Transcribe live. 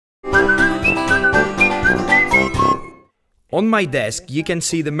On my desk, you can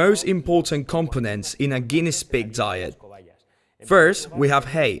see the most important components in a guinea pig diet. First, we have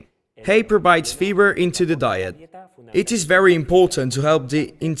hay. Hay provides fiber into the diet. It is very important to help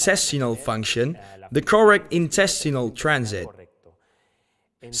the intestinal function, the correct intestinal transit.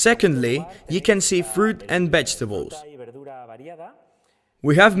 Secondly, you can see fruit and vegetables.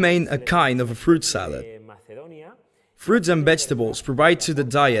 We have made a kind of a fruit salad. Fruits and vegetables provide to the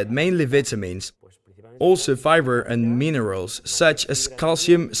diet mainly vitamins, also fiber and minerals such as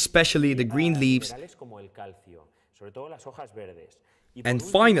calcium, especially the green leaves. And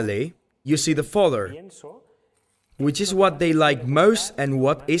finally, you see the fodder, which is what they like most and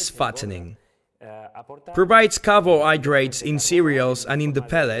what is fattening. Provides carbohydrates in cereals and in the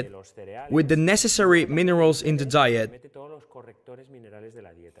pellet, with the necessary minerals in the diet.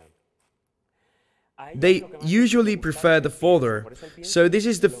 They usually prefer the fodder, so this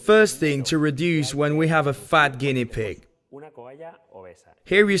is the first thing to reduce when we have a fat guinea pig.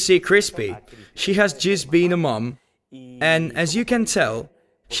 Here you see Crispy. She has just been a mom, and as you can tell,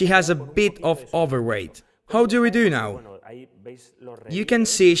 she has a bit of overweight. How do we do now? You can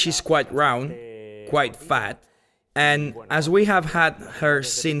see she's quite round, quite fat, and as we have had her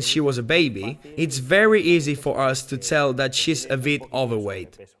since she was a baby, it's very easy for us to tell that she's a bit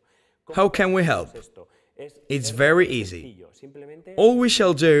overweight. How can we help? It's very easy. All we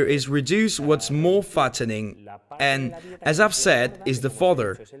shall do is reduce what's more fattening, and, as I've said, is the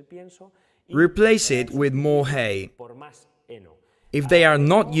fodder. Replace it with more hay. If they are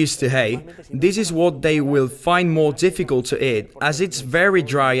not used to hay, this is what they will find more difficult to eat, as it's very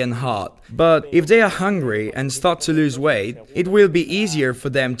dry and hard. But if they are hungry and start to lose weight, it will be easier for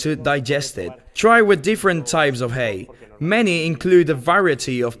them to digest it. Try with different types of hay. Many include a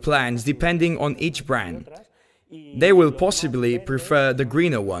variety of plants depending on each brand. They will possibly prefer the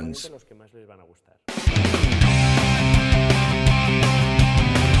greener ones.